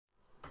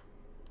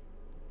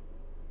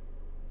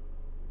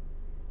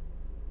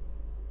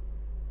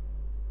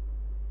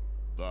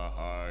The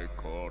High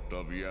Court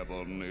of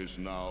Yevon is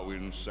now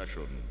in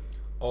session.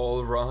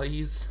 All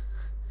rise.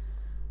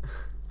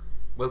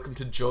 Welcome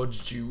to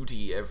Judge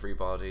Judy,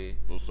 everybody.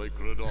 The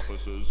sacred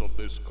officers of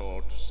this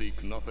court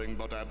seek nothing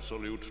but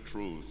absolute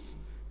truth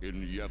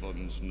in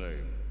Yevon's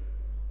name.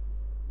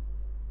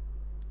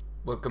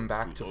 Welcome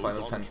back to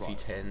Final Fantasy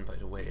X, by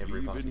the way,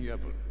 everybody. Believe in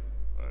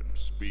Yevon and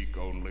speak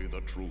only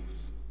the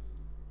truth.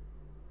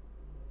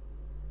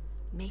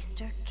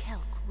 Maester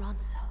Kelk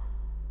Ronso.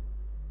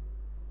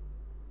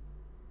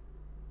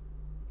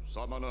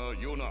 Summoner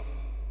Yuna.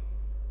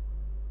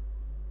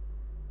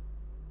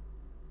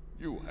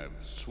 You have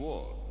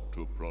sworn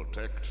to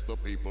protect the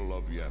people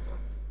of Yevon,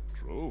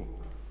 true?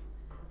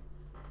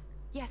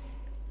 Yes.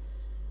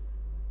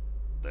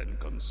 Then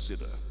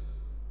consider.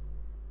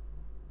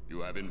 You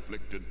have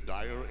inflicted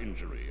dire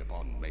injury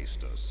upon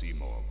Maester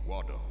Seymour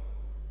Guado,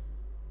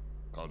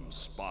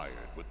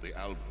 conspired with the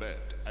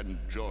Albed and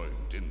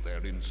joined in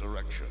their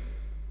insurrection.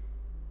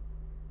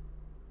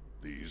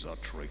 These are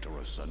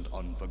traitorous and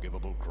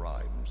unforgivable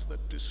crimes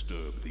that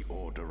disturb the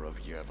order of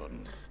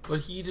Yevon.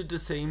 But he did the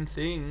same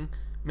thing.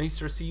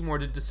 Maester Seymour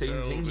did the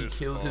same thing. He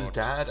killed his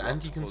dad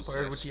and he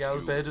conspired with the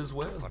Albed as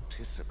well.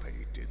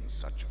 Participate in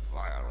such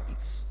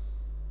violence.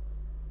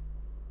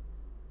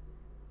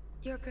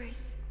 Your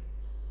Grace.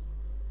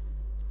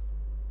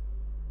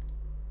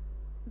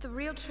 The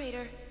real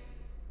traitor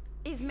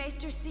is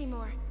Maester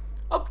Seymour.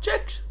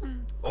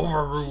 Objection!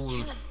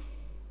 Overruled.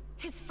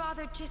 His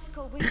father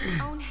Jiskel with his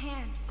own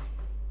hands.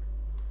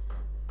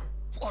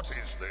 What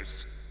is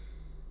this?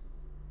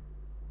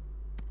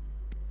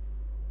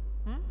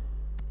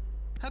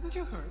 Hadn't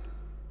you heard?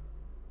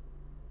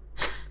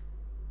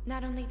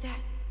 Not only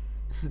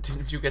that.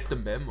 Didn't you get the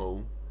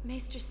memo?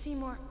 Maester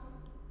Seymour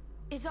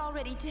is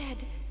already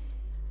dead.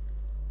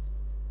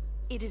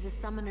 It is a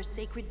summoner's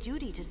sacred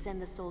duty to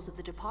send the souls of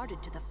the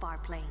departed to the far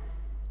plane.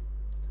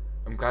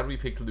 I'm glad we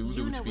picked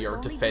Lulu to be our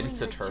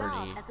defense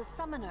attorney. As a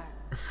summoner.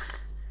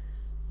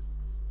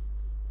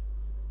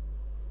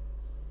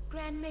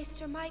 Grand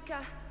Maester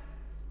Micah,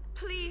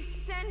 please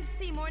send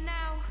Seymour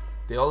now.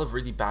 They all have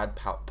really bad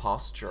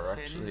posture,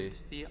 actually.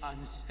 Send the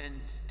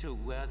unsent to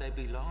where they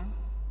belong?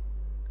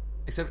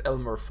 Except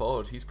Elmer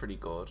Fudd, he's pretty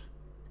good.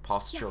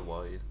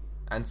 Posture-wise. Yes.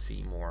 And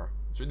Seymour.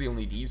 It's really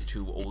only these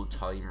two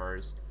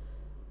old-timers.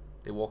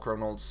 They walk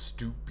around all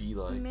stoopy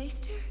like.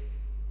 Maester?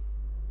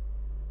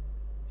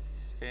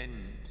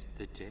 Send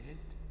the dead?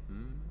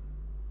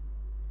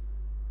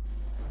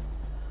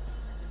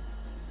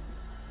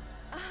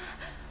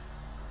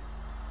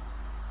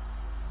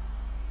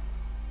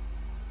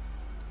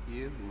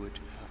 You would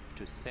have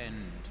to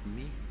send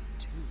me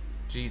too.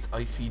 Jeez,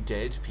 I see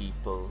dead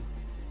people.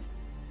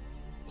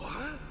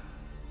 What?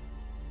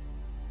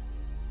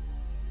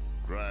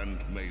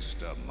 Grand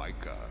Maester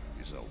Micah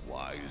is a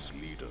wise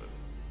leader.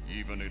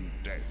 Even in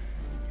death,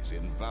 he is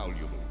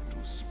invaluable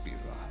to Spira.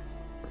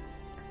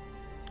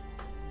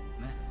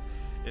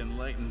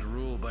 Enlightened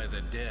rule by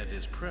the dead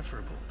is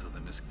preferable to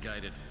the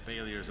misguided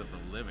failures of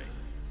the living.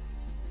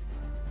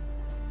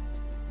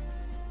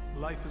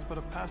 Life is but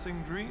a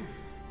passing dream,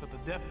 but the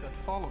death that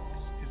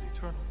follows is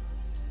eternal.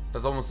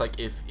 That's almost like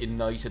if in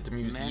Night at the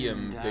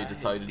Museum they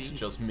decided to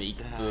just make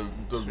the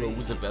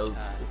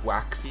Roosevelt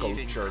wax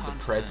sculpture the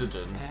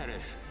president.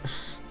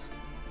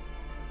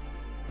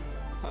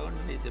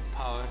 Only the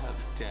power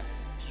of death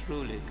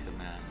truly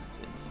commands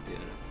in Spira.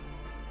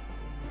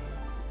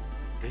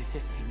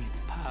 Resisting its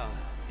power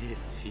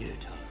is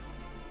futile.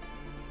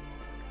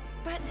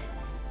 But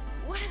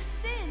what of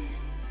sin?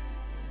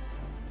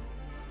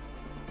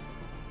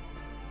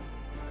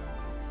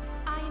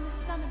 I am a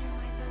summoner,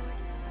 my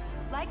lord,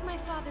 like my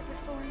father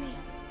before me.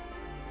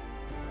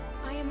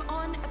 I am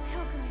on a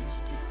pilgrimage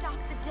to stop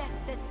the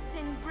death that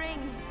sin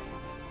brings.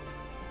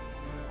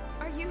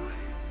 Are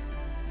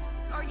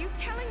you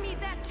telling me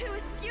that too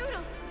is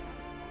futile?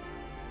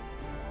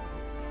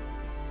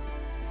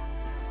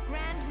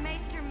 Grand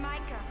Maester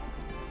Micah,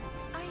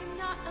 I am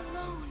not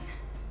alone.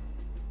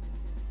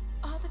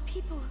 All the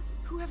people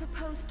who have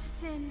opposed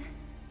sin,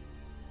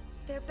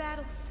 their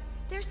battles,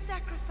 their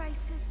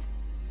sacrifices,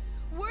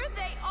 were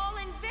they all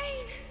in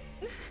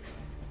vain?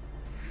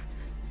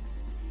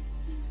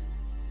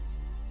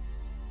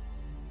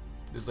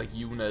 It's like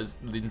Yuna's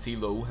Lindsay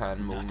Lohan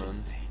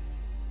moment.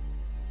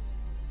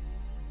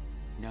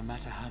 No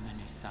matter how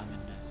many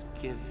summoners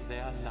give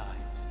their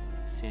lives,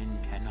 sin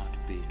cannot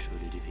be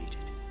truly defeated.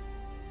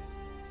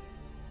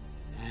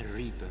 Their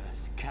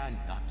rebirth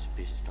cannot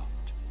be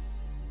stopped.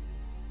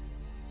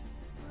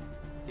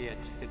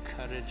 Yet the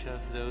courage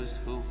of those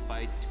who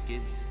fight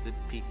gives the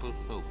people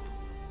hope.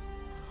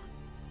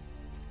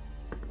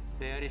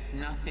 There is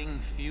nothing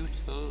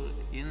futile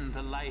in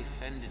the life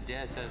and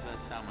death of a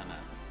summoner.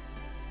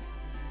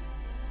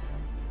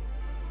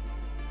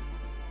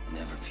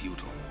 Never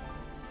futile,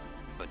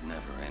 but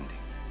never ending.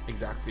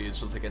 Exactly, it's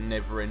just like a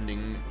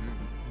never-ending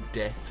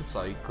death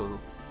cycle.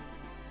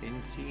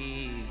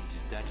 Indeed,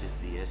 that is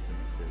the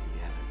essence of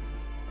Yevon.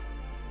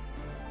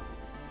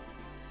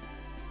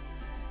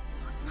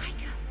 Lord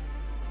Micah.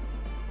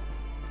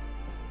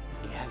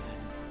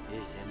 Yevon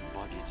is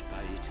embodied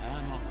by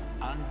eternal,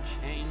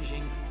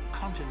 unchanging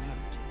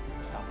continuity,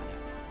 Summoner.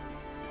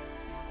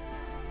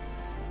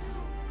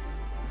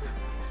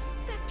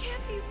 That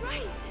can't be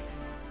right.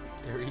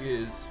 There he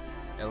is,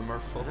 Elmer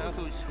Fudd.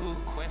 Those who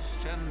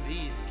question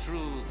these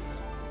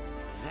truths,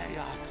 they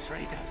are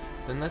traitors.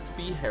 Then let's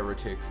be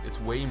heretics. It's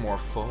way more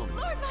fun.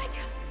 Lord Micah!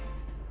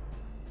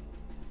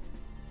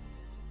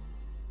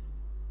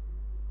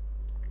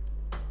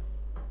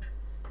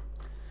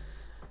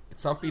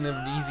 It's not been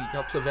an easy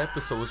couple of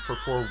episodes for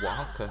poor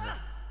Waka.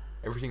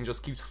 Everything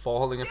just keeps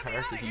falling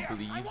apart that he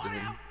believes in.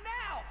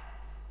 Now!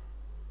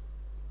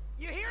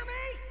 You hear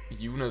me?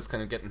 Yuna's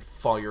kind of getting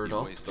fired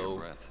up Waste your though.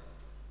 breath.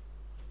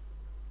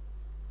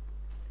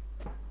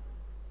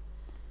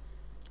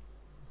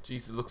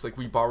 Jeez, it looks like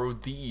we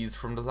borrowed these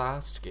from the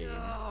last game.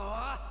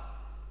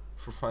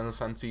 For Final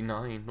Fantasy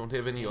IX. Don't they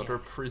have any other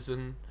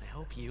prison I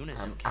hope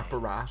Yuna's okay.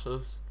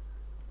 apparatus?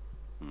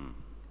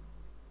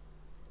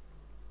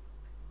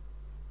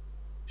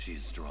 She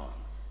is strong.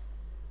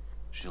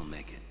 She'll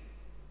make it.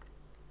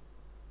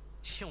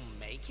 She'll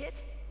make it?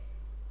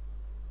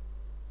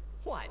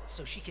 What,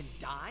 so she can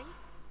die?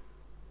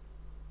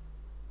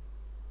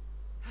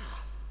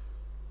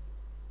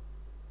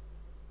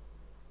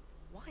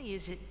 Why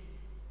is it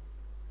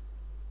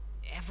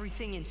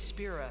everything in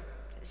Spira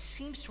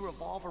seems to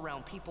revolve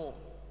around people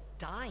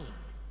dying?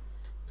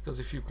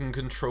 Because if you can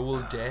control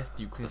death,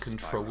 you can The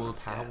control spiral of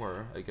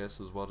power, I guess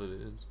is what it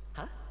is.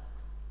 Huh?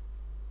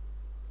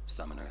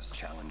 Summoners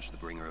challenge the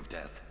bringer of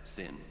death,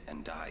 sin,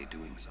 and die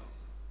doing so.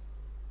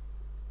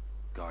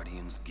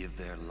 Guardians give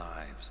their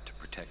lives to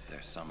protect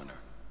their summoner.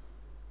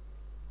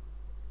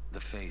 The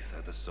Faith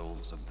are the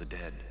souls of the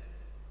dead.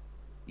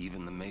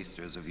 Even the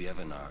maesters of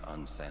Yevon are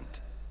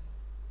unsent.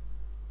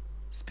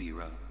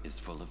 Spira is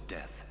full of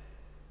death.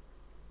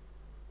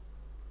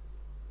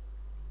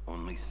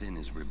 Only sin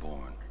is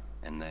reborn,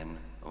 and then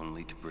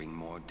only to bring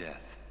more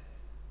death.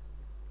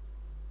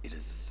 It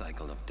is a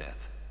cycle of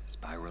death,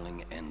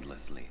 spiraling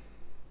endlessly.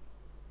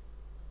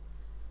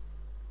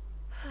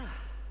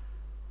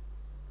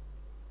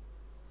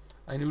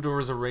 I knew there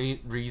was a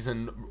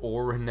reason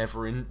Orin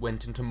never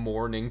went into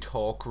morning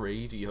talk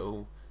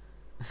radio.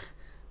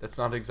 That's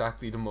not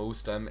exactly the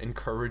most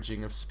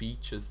encouraging of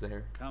speeches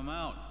there. Come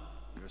out.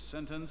 Your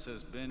sentence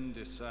has been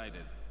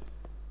decided.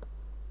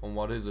 And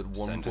what is it? One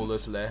Sentence?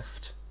 bullet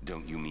left?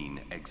 Don't you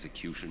mean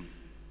execution?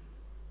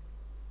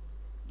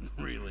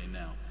 Really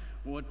now,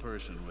 what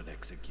person would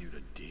execute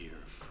a dear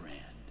friend?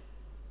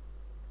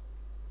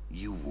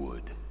 You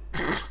would.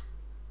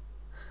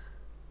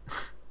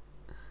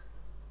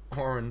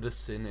 Orin the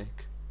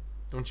cynic.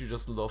 Don't you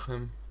just love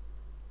him?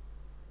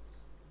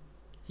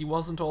 He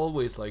wasn't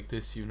always like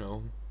this, you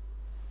know.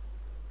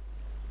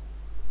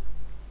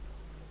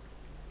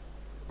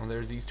 Oh,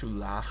 there's these two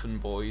laughing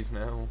boys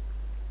now.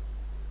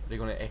 Are they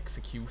gonna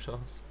execute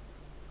us?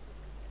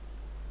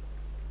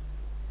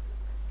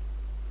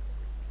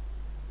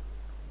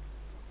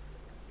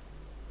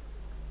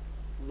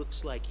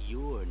 Looks like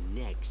you're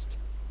next.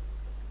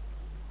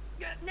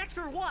 Next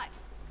for what?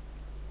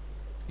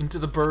 Into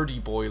the birdie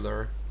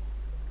boiler.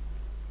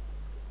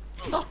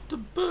 Not the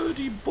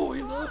birdie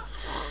boiler.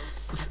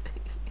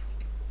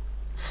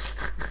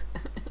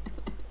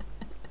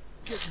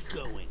 Get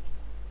going.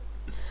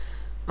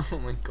 Oh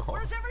my god.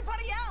 Where's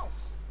everybody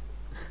else?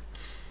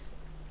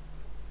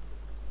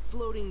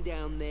 Floating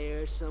down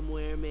there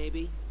somewhere,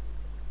 maybe?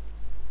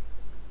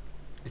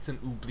 It's an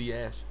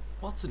oubliette.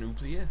 What's an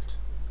oubliette?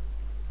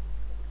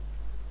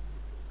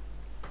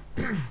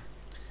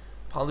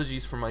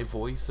 Apologies for my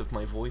voice if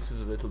my voice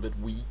is a little bit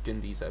weak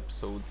in these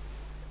episodes.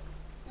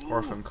 Or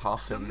if I'm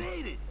coughing.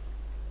 Made it.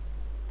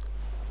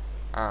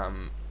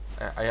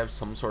 I have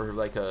some sort of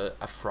like a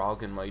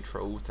frog in my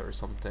throat or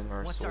something,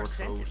 or a What's sore our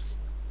throat. sentence?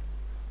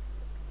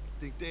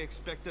 Think they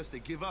expect us to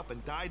give up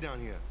and die down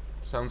here?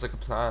 Sounds like a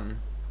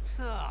plan.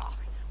 Ugh,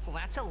 well,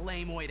 that's a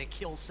lame way to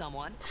kill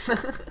someone.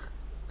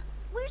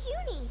 Where's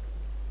Uni?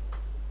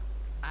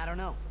 I don't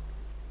know.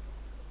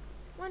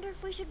 Wonder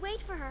if we should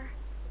wait for her.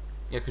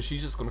 Yeah, because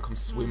she's just gonna come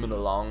swimming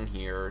along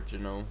here, you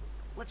know.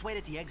 Let's wait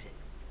at the exit.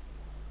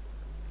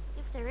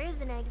 If there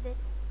is an exit.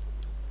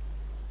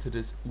 To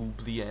this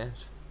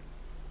oubliette.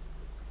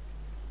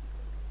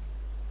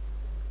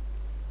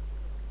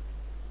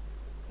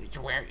 It's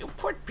where you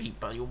put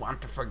people you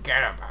want to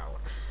forget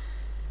about.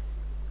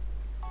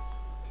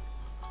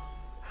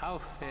 How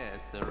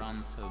fares the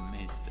Ranso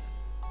Maester?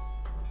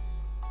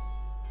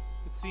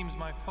 It seems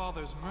my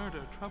father's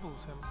murder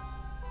troubles him.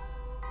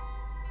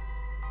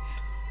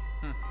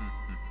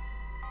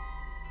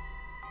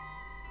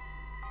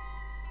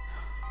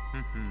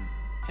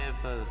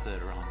 Ever the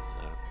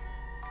Ranso.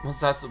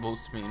 What's that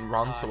supposed to mean?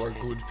 Ronso are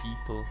Hard-headed. good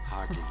people.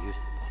 Hardly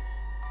usable.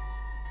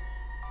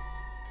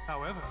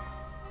 However,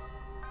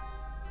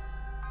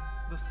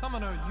 the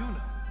summoner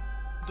Yuna,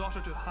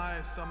 daughter to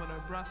High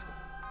Summoner Braska,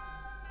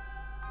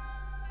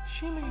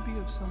 she may be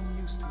of some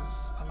use to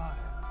us alive.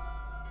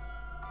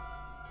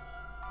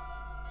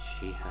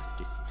 She has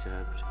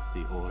disturbed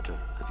the order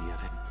of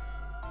Yevon.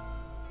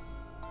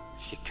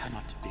 She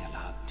cannot be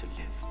allowed to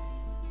live.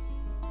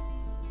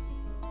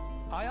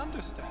 I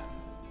understand.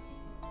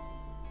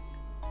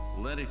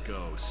 Let it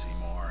go,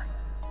 Seymour.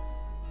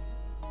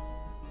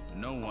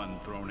 No one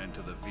thrown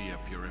into the Via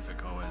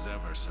Purifico has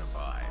ever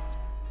survived.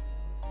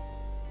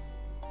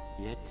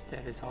 Yet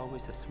there is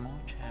always a small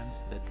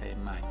chance that they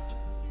might.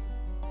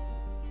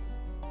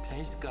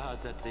 Place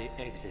guards at the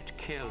exit.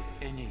 Kill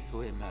any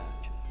who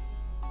emerge.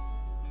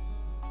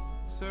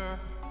 Sir,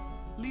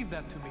 leave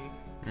that to me.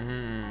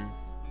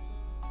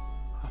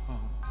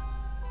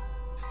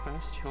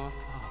 First your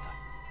father,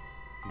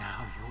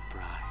 now your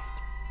bride.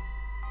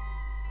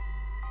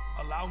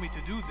 Allow me to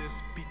do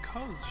this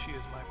because she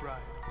is my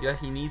bride. Yeah,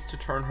 he needs to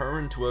turn her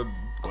into a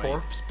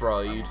corpse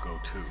bride. I will go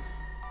too.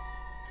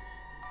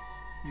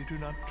 You do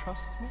not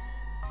trust me?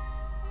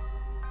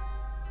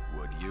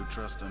 Would you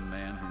trust a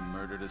man who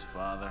murdered his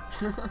father?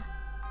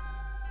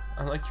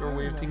 I like your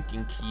way of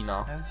thinking,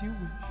 Keenock. As you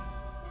wish.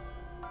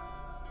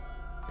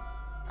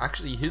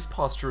 Actually, his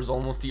posture is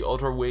almost the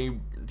other way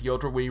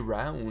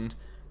round.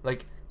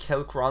 Like,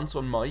 Kelkrantz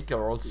and Micah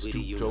are all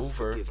stooped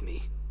over. Forgive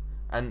me.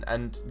 And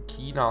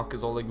Keenock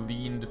is all like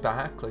leaned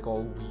back, like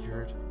all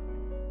weird.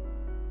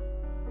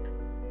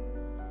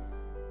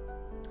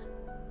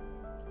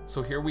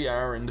 So here we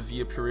are in the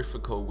Via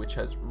Purifico, which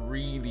has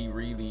really,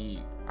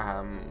 really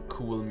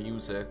cool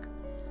music.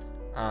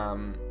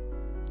 And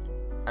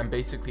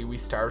basically we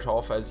start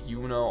off as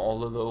Yuna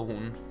all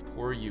alone.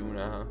 Poor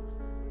Yuna.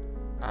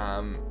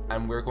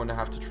 And we're going to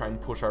have to try and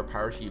put our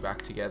party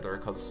back together,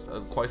 because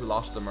quite a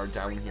lot of them are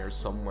down here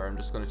somewhere. I'm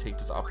just going to take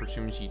this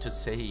opportunity to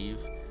save.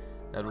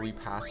 Now that we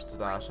passed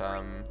that,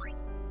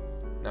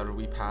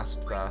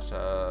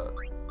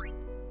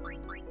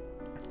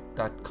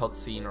 that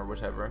cutscene or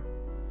whatever.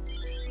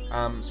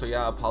 So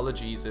yeah,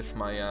 apologies if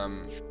my, where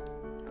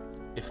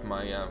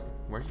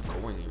are you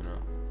going,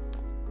 Yuna?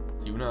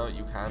 Yuna,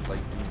 you can't,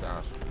 like, do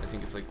that. I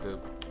think it's, like, the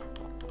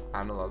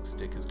analog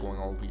stick is going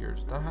all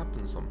weird. That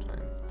happens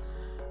sometimes.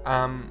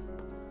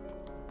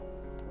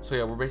 So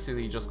yeah, we're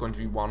basically just going to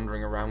be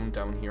wandering around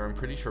down here. I'm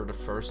pretty sure the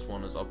first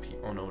one is up here.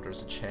 Oh no,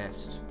 there's a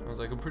chest. I was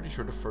like, I'm pretty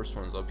sure the first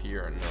one is up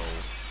here, and no.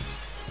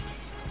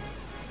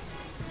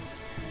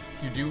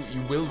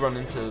 You will run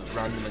into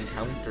random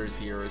encounters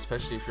here,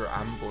 especially if you're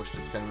ambushed.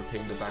 It's kind of a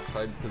pain in the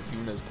backside because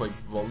Yuna is quite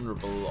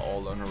vulnerable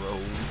all on her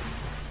own.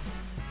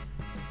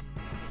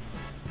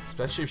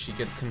 Especially if she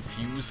gets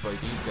confused by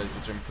these guys,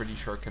 which I'm pretty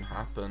sure can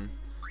happen.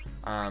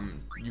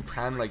 You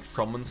can, like,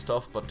 summon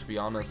stuff, but to be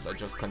honest, I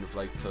just kind of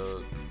like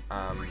to,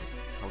 how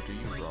do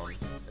you run?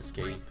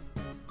 Escape.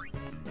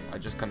 I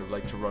just kind of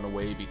like to run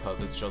away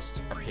because it's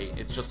just a pain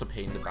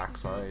in the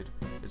backside.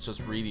 It's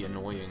just really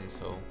annoying,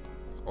 so.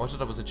 Oh, I thought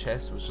that was a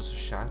chest, it was just a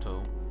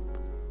shadow.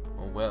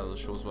 Oh well, it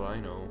shows what I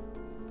know.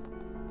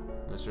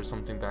 Is there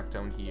something back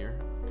down here?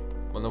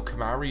 Well, no,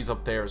 Kamari's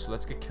up there, so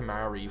let's get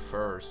Kamari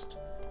first.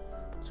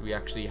 So we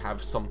actually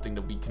have something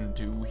that we can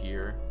do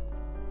here.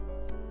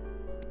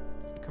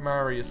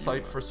 Kamari, a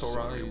sight for sore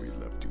eyes. We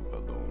left you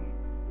alone.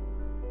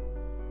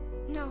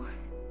 No,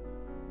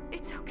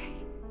 it's okay.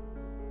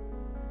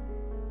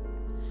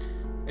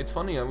 It's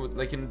funny,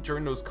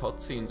 during those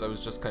cutscenes, I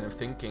was just kind of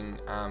thinking,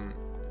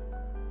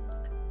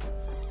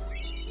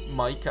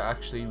 Micah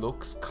actually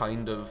looks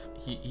kind of,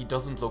 he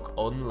doesn't look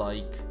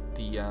unlike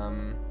the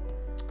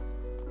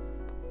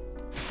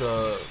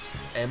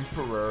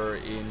Emperor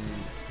in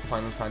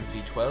Final Fantasy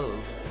XII,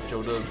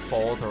 Joe, the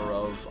father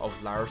of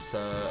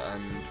Larsa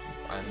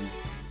and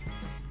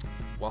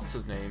what's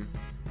his name?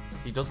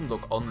 He doesn't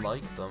look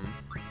unlike them.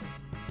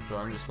 So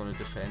I'm just going to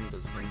defend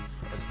as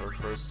her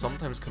first.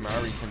 Sometimes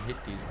Kamari can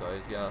hit these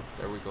guys. Yeah,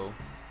 there we go.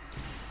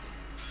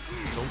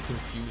 Don't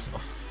confuse.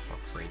 Oh,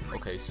 fuck's sake.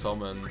 Okay,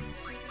 summon.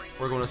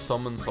 We're going to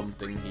summon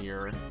something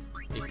here.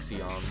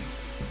 Ixion.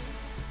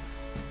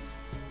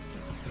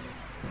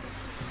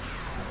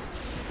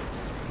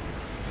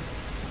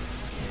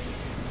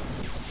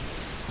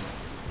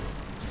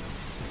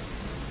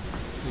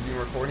 We've been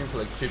recording for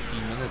like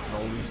 15 minutes and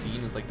all we've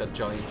seen is like that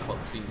giant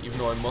cutscene. Even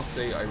though I must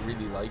say I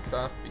really like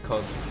that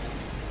because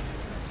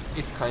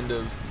it's kind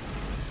of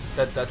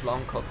that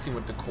long cutscene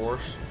with the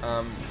court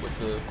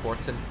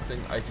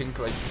sentencing. I think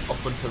like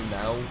up until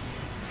now,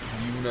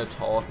 Yuna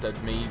thought that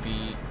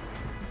maybe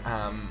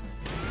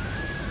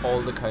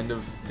all the kind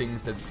of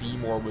things that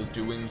Seymour was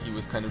doing, he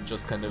was kind of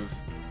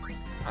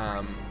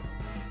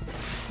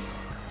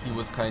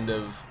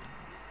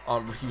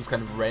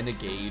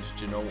renegade,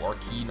 you know, or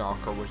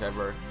Keenock or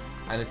whatever,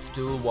 and it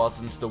still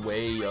wasn't the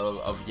way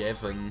of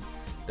Yevon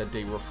that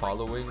they were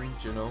following,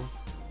 you know.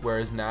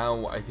 Whereas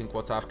now, I think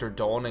what's after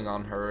dawning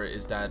on her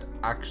is that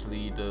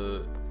actually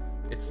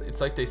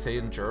it's like they say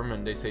in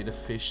German, they say the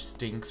fish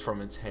stinks from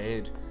its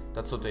head.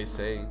 That's what they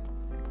say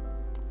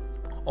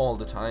all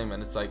the time,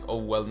 and it's like, oh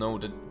well, no,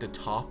 the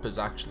top is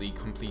actually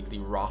completely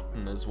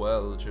rotten as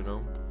well, you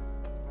know.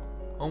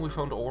 Oh, we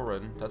found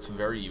Orin. That's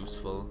very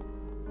useful.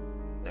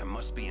 There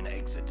must be an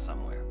exit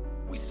somewhere.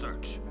 We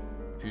search.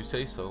 If you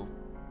say so.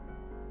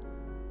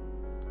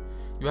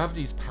 You have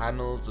these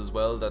panels as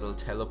well that'll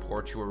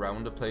teleport you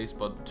around the place,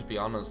 but to be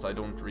honest, I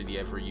don't really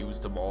ever use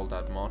them all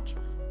that much.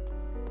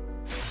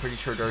 Pretty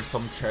sure there's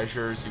some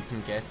treasures you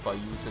can get by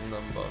using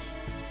them, but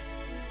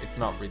it's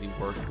not really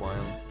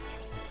worthwhile.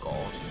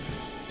 God.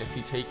 Yeah,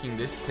 see, taking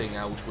this thing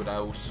out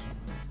without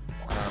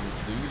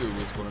Lulu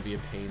is going to be a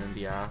pain in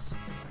the ass.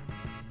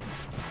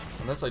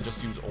 Unless I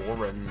just use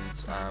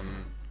Oren's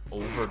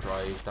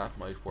overdrive, that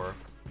might work.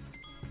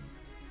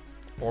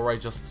 Or I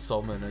just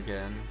summon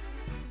again.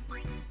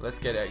 Let's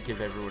give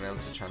everyone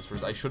else a chance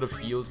first. I should have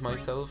healed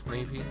myself,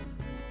 maybe.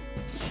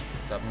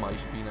 That might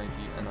have been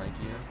an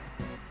idea.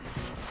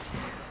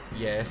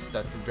 Yes,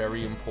 that's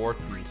very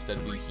important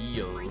that we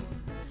heal.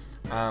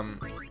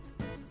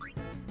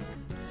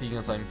 Seeing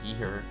as I'm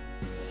here.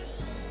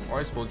 Or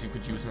I suppose you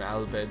could use an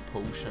Albed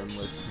potion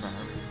with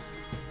Mary.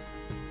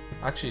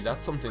 Actually,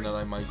 that's something that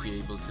I might be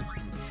able to... Do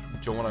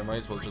you know what? I might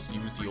as well just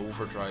use the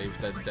overdrive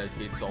that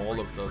hits all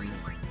of them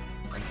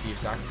and see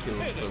if that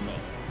kills them.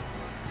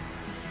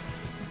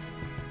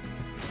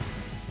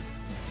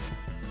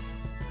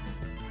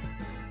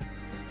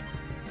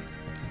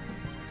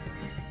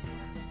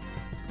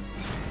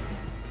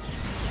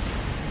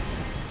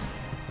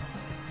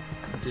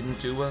 Didn't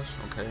do it?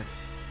 Okay.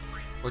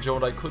 Well, Joe,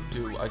 what I could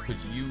do, I could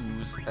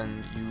use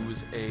an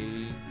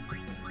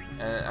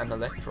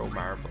Electro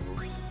Marble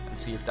and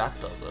see if that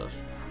does it.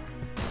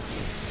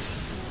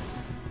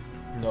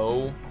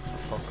 No, for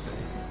fuck's sake.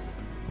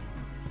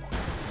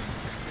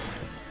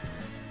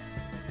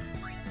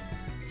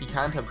 He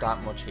can't have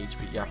that much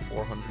HP. Yeah,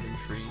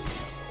 403.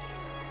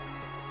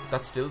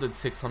 That still did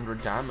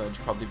 600 damage,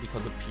 probably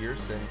because of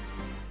piercing.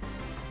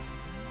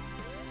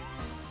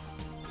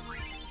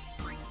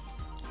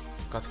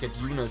 Got to get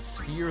Yuna's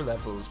sphere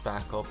levels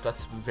back up.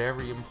 That's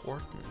very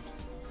important.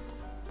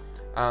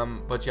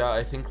 But yeah,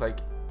 I think like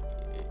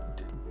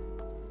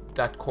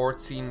that court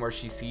scene where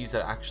she sees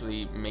that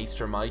actually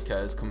Maester Micah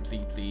is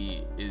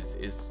completely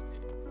is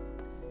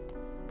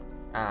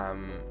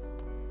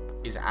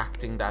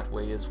acting that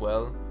way as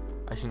well.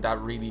 I think that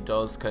really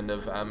does kind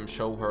of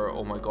show her,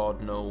 oh my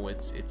god, no,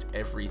 it's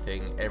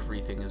everything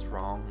is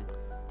wrong.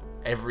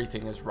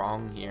 Everything is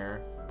wrong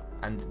here.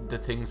 And the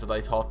things that I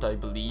thought I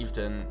believed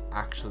in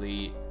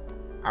actually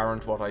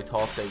aren't what I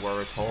thought they were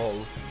at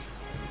all.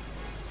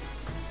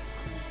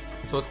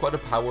 So it's quite a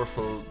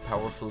powerful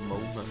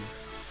moment.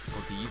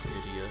 Oh, these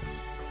idiots.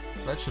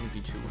 That shouldn't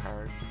be too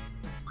hard.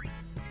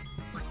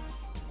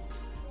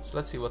 So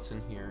let's see what's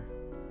in here.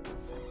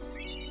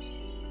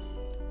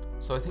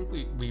 So I think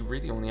we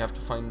really only have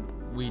to find...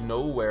 We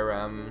know where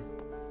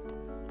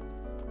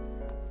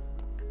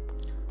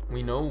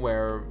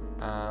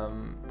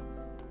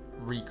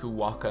Riku,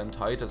 Waka, and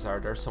Titus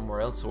are. They're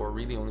somewhere else, so we're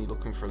really only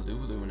looking for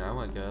Lulu now,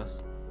 I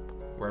guess.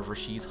 Wherever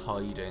she's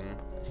hiding.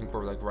 I think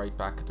we're like right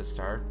back at the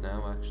start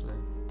now, actually.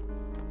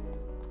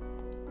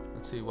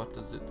 Let's see, what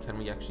does it... Can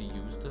we actually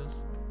use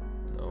this?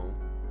 No.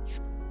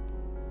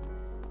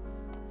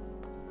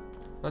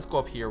 Let's go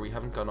up here. We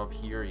haven't gone up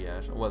here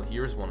yet. Well,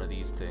 here's one of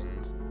these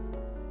things.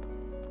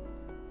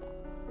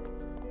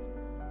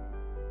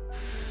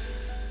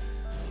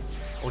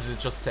 Oh, did it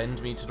just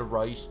send me to the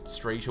right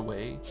straight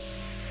away?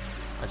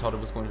 I thought it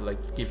was going to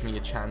like give me a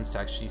chance to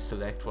actually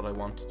select what I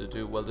wanted to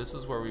do. Well, this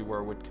is where we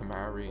were with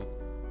Kamari.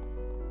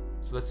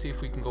 So let's see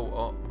if we can go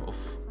up. Oof.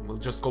 We'll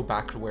just go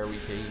back to where we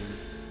came.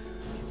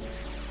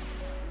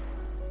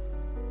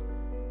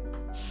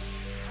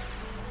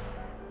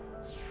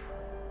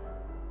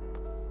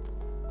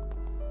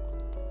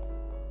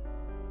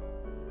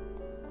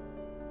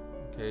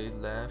 Okay,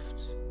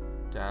 left,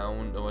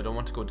 down. No, I don't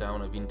want to go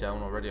down. I've been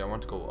down already. I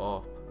want to go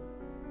up.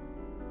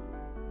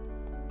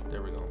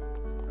 There we go.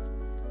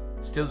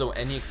 Still though,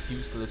 any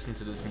excuse to listen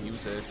to this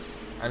music.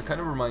 And it kind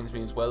of reminds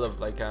me as well of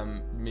like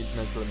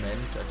Midna's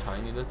Lament a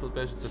tiny little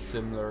bit. It's a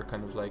similar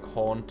kind of like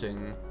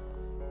haunting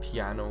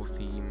piano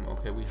theme.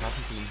 Okay, we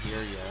haven't been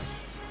here yet.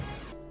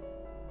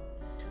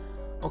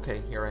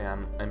 Okay, here I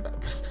am. I'm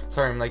back.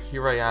 Sorry, I'm like,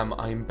 here I am,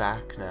 I'm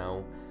back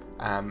now.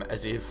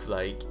 As if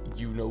like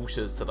you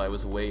noticed that I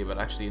was away, but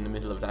actually in the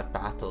middle of that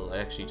battle I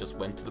actually just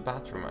went to the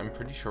bathroom. I'm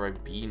pretty sure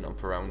I've been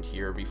up around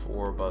here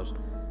before, but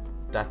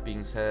that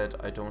being said,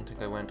 I don't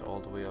think I went all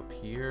the way up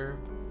here.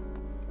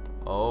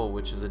 Oh,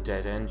 which is a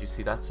dead end. You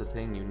see, that's the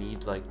thing. You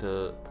need like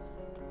the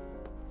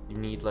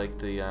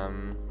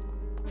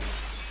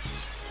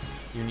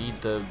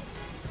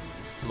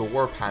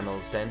floor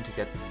panels then to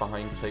get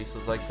behind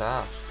places like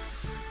that.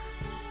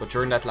 But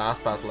during that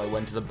last battle, I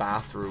went to the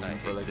bathroom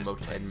for like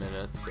about 10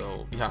 minutes.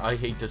 So yeah, I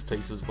hate this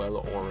place as well,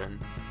 Oren.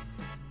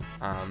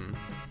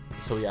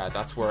 So yeah,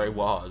 that's where I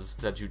was,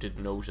 that you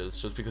didn't notice,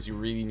 just because you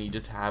really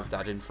needed to have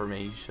that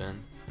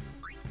information.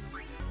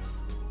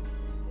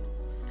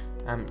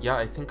 Yeah,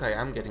 I think I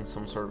am getting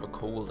some sort of a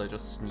cold. I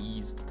just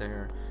sneezed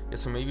there. Yeah,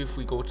 so maybe if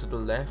we go to the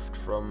left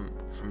from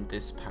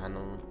this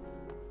panel,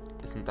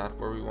 isn't that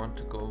where we want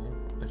to go?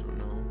 I don't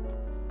know.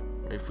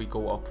 Or if we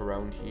go up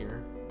around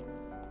here.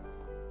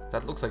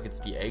 That looks like it's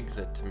the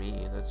exit to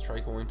me. Let's try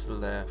going to the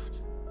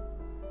left.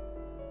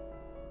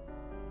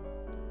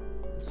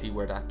 Let's see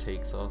where that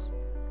takes us.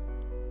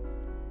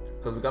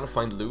 Because we gotta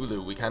find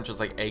Lulu. We can't just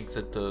like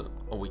exit the...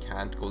 Oh, we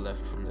can't go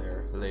left from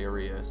there.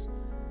 Hilarious.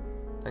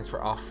 Thanks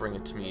for offering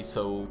it to me.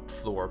 So,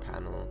 floor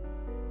panel.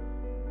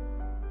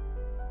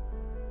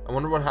 I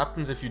wonder what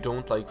happens if you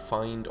don't, like,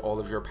 find all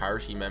of your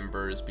party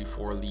members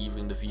before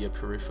leaving the Via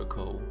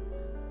Purifico.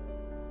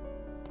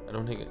 I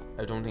don't think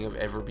I've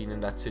ever been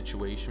in that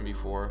situation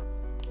before.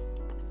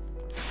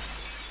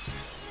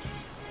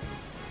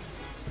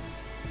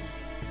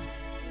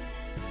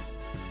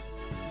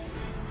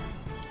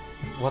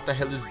 What the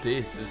hell is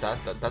this? Is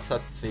that's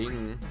that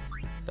thing?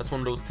 That's one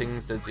of those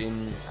things that's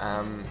in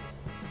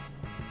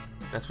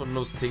that's one of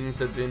those things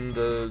that's in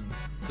the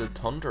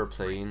Thunder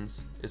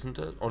Plains, isn't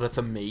it? Oh, that's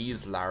a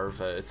maze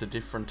larva. It's a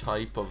different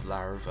type of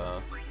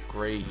larva.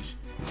 Great.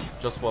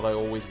 Just what I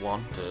always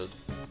wanted.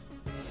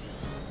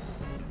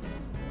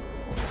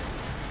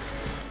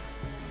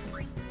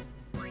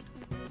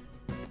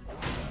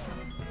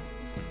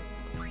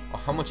 Oh,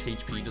 how much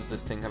HP does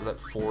this thing have? That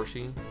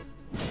 40?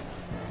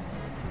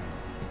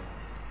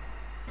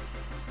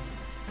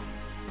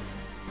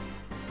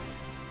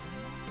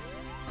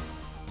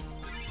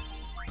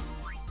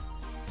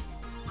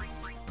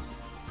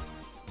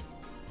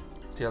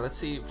 So yeah, let's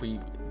see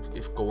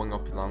if going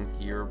up along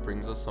here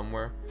brings us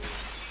somewhere.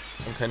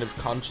 I'm kind of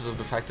conscious of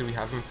the fact that we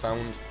haven't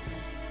found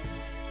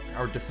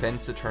our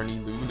defense attorney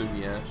Lulu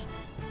yet.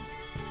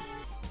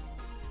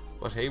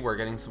 But hey, we're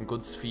getting some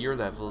good sphere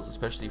levels,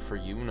 especially for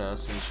Yuna,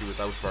 since she was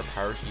out of our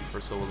party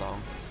for so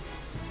long.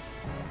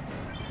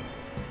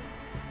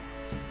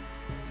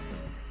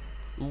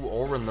 Ooh,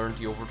 Orin learned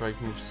the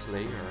overdrive move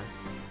Slayer.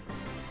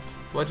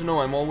 Well, I don't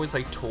know, I'm always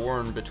like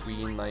torn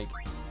between like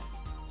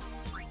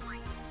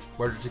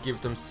whether to give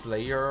them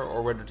Slayer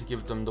or whether to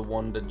give them the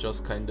one that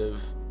just kind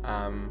of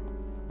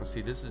well,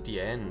 see, this is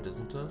the end,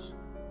 isn't it?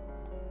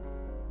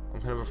 I'm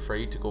kind of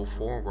afraid to go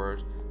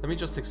forward. Let me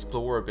just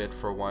explore a bit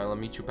for a while. I'll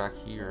meet you back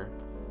here.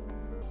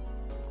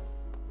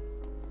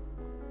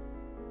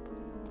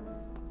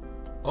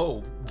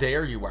 Oh,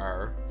 there you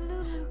are.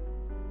 Lulu,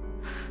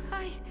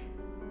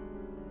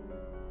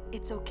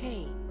 It's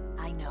okay,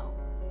 I know.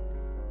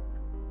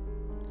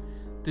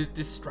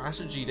 This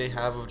strategy they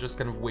have of just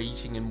kind of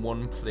waiting in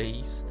one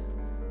place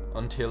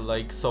until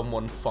like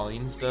someone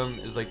finds them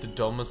is like the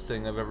dumbest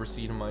thing I've ever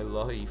seen in my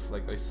life,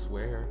 like I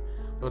swear.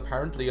 Well,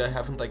 apparently I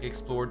haven't like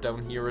explored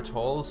down here at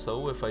all,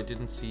 so if I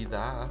didn't see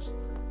that.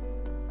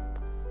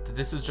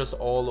 This is just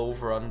all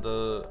over on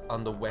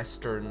the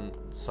western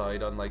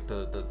side, on like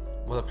the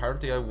well,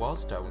 apparently I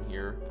was down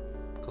here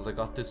because I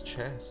got this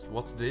chest.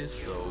 What's this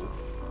though?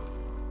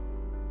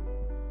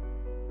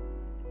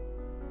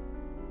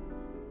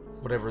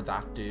 Whatever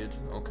that did,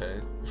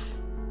 okay.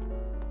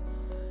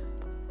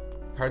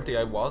 Apparently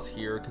I was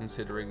here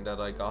considering that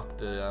I got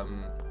the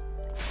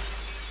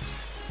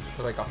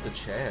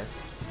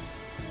chest.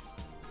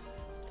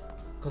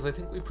 Because I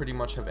think we pretty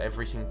much have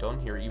everything done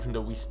here, even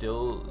though we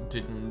still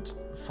didn't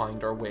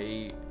find our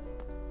way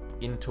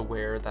into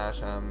where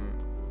that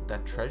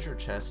that treasure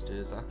chest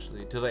is,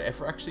 actually. Did I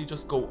ever actually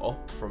just go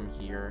up from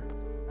here?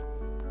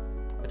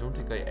 I don't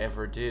think I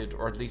ever did,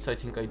 or at least I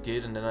think I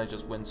did, and then I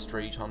just went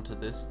straight onto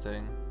this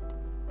thing.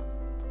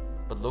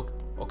 But look,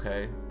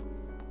 okay,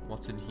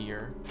 what's in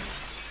here?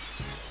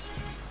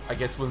 I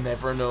guess we'll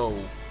never know.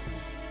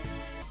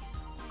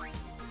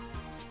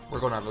 We're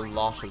gonna have a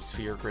lot of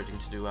sphere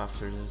gridding to do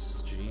after this,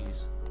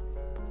 jeez.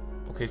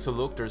 Okay, so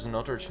look, there's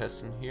another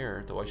chest in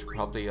here, though I should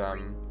probably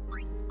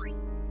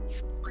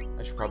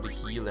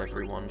heal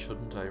everyone,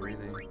 shouldn't I,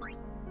 really?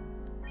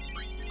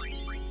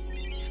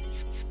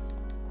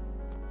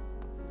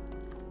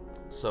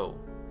 So,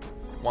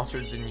 what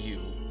is in you?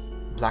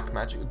 Black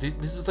magic.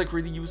 This is like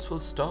really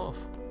useful stuff.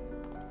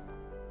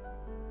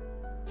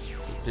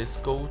 Does this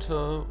go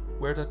to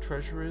where that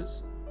treasure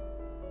is?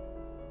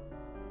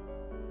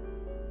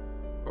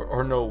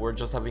 Or no, we're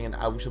just having an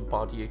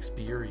out-of-body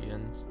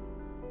experience.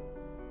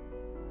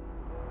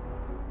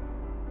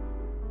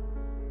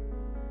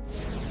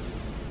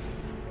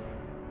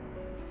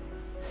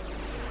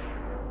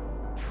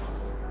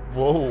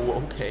 Whoa,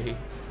 okay.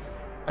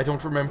 I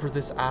don't remember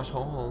this at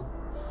all.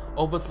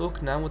 Oh, but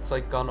look, now it's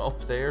like gone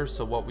up there,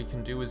 so what we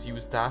can do is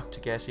use that to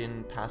get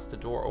in past the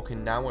door. Okay,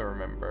 now I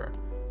remember.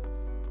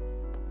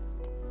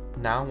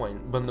 Now well,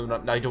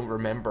 no, I don't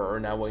remember, or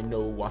now I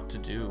know what to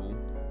do.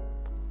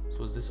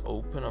 So is this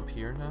open up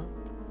here now?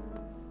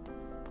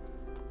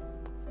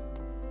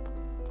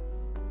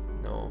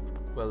 No,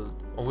 well,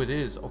 oh it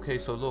is. Okay,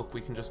 so look,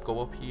 we can just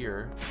go up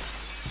here.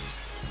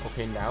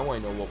 Okay, now I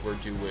know what we're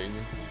doing.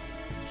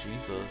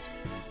 Jesus.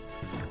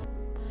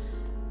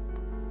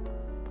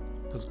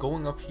 Because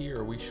going up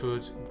here, we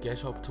should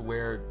get up to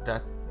where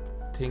that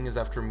thing is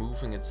after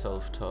moving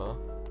itself to.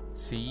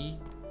 See?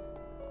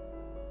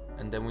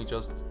 And then we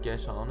just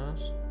get on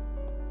it.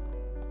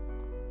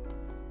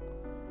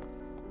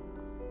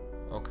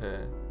 Okay.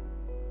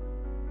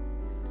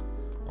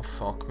 Oh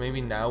fuck, maybe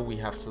now we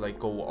have to like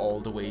go all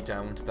the way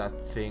down to that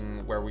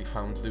thing where we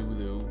found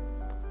Lulu.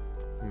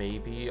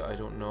 Maybe, I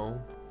don't know.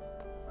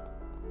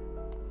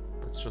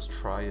 Let's just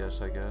try it,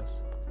 I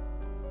guess.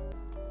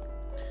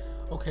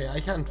 Okay,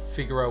 I can't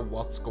figure out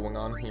what's going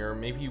on here.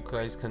 Maybe you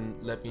guys can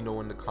let me know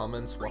in the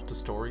comments what the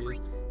story is.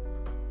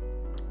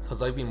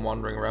 because I've been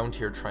wandering around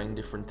here trying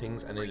different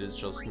things and it is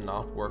just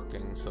not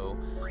working. So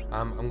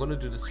I'm gonna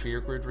do the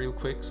sphere grid real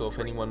quick, so if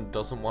anyone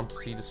doesn't want to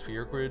see the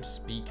sphere grid,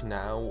 speak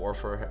now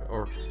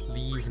or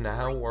leave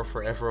now or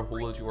forever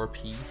hold your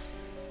peace.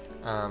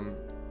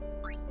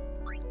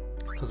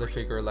 Because I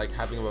figure like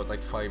having about like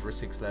 5 or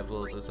 6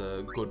 levels is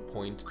a good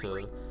point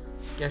to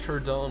get her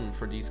done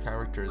for these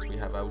characters we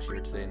have out here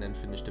today and then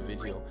finish the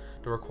video.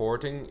 The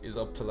recording is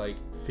up to like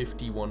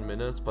 51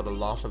 minutes, but a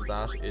lot of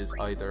that is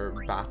either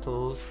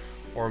battles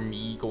or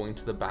me going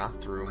to the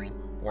bathroom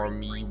or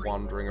me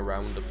wandering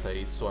around the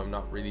place, so I'm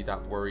not really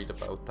that worried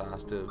about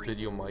that. The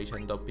video might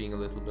end up being a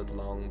little bit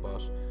long,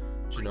 but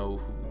you know,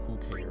 who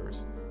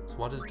cares? So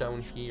what is down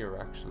here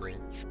actually?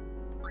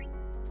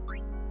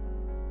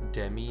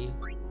 Demi?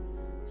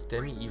 Is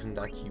Demi even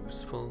that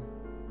useful?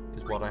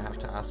 Is what I have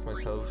to ask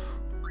myself.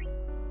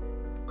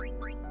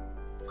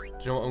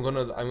 Do you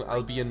know,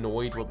 I'll be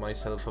annoyed with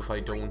myself if I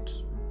don't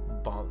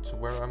so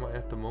where am I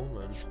at the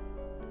moment?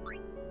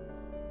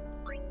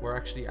 Where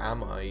actually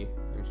am I?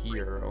 I'm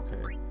here,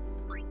 okay.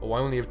 Oh, I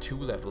only have 2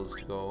 levels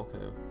to go,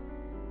 okay.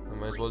 I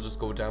might as well just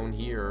go down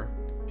here.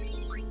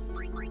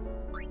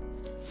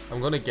 I'm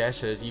gonna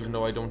get it, even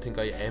though I don't think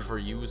I ever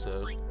use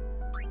it.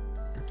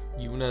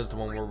 Yuna is the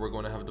one where we're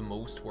going to have the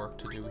most work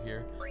to do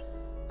here.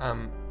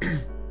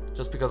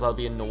 Just because I'll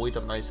be annoyed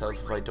at myself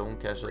if I don't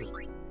get it.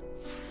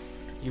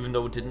 Even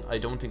though I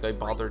don't think I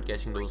bothered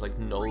getting those like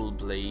null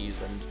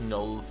blaze and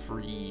null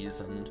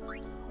freeze and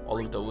all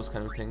of those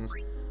kind of things,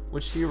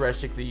 which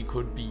theoretically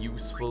could be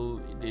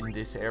useful in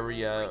this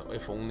area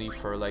if only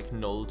for like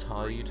null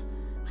tide,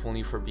 if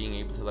only for being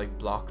able to like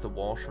block the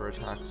water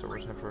attacks or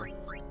whatever.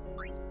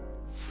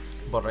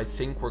 But I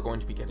think we're going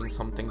to be getting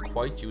something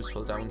quite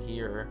useful down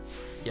here.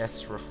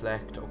 Yes,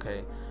 reflect,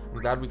 okay. I'm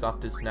glad we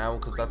got this now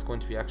because that's going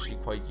to be actually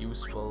quite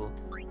useful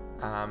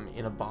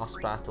in a boss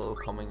battle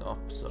coming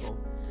up, so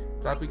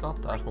glad we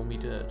got that when we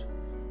did.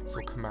 So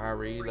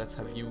Kamari, let's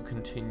have you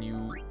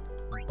continue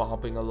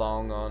bobbing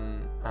along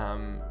on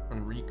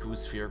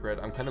Riku's sphere grid.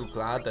 I'm kind of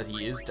glad that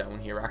he is down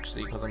here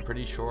actually, because I'm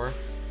pretty sure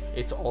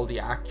it's all the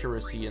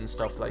accuracy and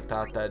stuff like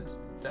that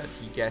that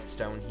he gets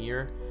down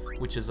here,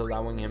 which is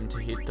allowing him to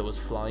hit those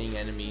flying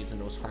enemies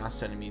and those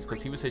fast enemies,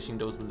 because he was hitting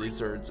those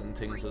lizards and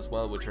things as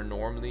well, which are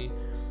normally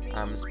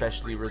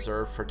especially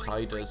reserved for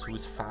Tidus,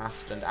 who's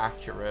fast and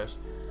accurate.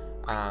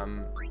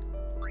 And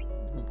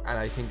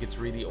I think it's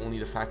really only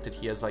the fact that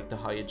he has like the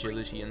high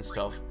agility and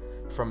stuff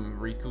from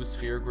Riku's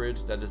sphere grid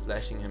that is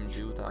letting him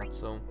do that.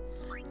 So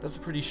that's a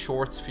pretty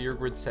short sphere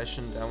grid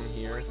session down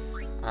here.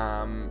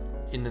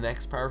 In the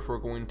next part we're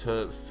going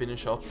to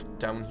finish up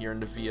down here in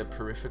the Via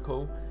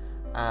Purifico,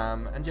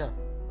 and yeah,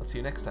 I'll see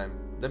you next time.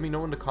 Let me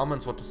know in the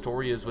comments what the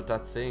story is with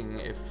that thing,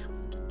 if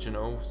you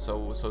know,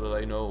 so that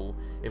I know.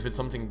 If it's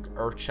something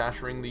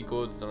earth-shatteringly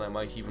good, then I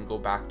might even go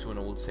back to an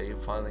old save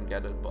file and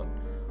get it, but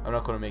I'm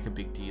not going to make a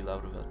big deal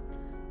out of it.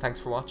 Thanks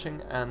for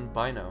watching, and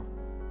bye now.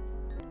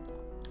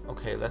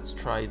 Okay, let's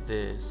try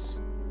this.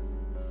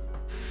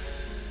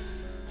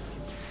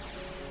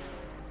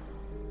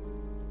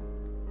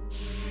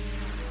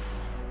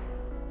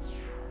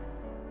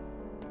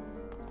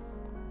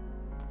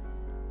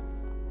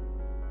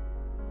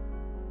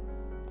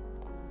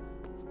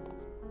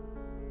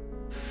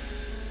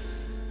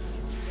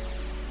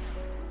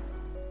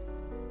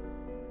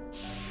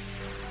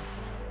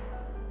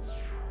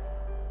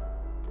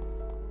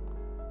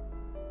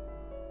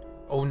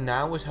 Oh,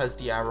 now it has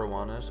the arrow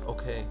on it.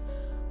 Okay.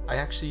 I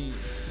actually,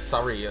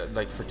 sorry,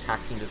 like for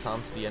tacking this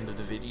on to the end of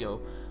the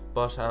video,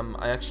 but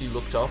I actually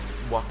looked up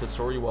what the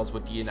story was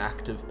with the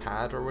inactive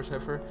pad or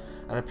whatever,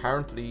 and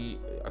apparently,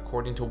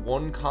 according to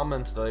one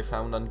comment that I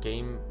found on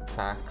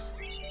GameFAQs,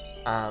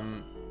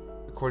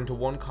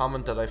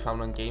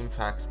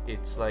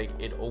 it's like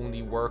it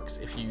only works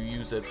if you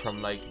use it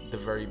from like the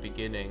very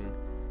beginning.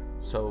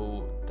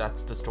 So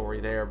that's the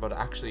story there. But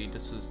actually,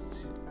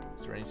 is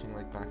there anything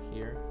like back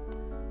here?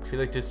 I feel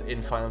like this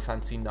in Final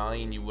Fantasy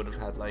IX you would have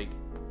had like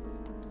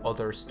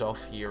other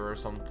stuff here or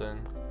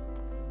something.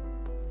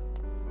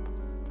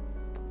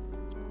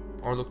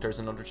 Or look, there's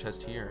another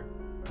chest here.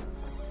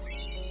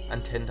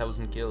 And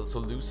 10,000 gills. So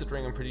Lucid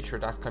Ring, I'm pretty sure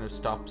that kind of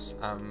stops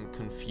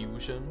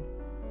confusion.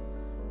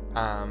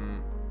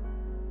 I'm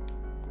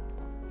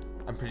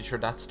pretty sure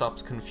that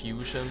stops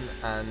confusion,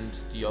 and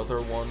the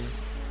other one,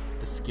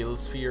 the skill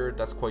sphere,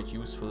 that's quite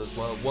useful as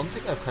well. One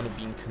thing I've kind of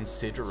been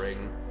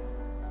considering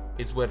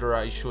is whether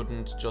I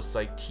shouldn't just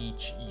like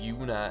teach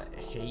Yuna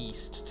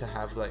haste to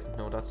have like,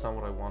 no, that's not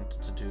what I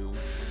wanted to do.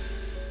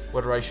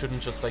 Whether I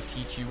shouldn't just like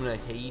teach Yuna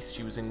haste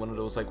using one of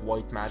those like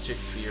white magic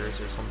spheres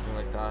or something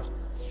like that.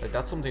 Like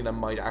that's something that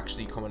might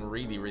actually come in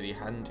really, really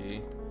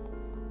handy,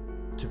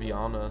 to be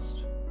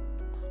honest.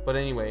 But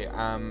anyway,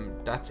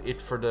 that's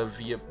it for the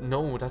Via...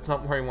 No, that's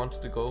not where I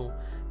wanted to go.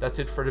 That's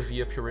it for the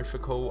Via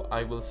Purifico.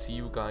 I will see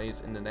you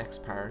guys in the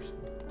next part.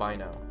 Bye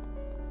now.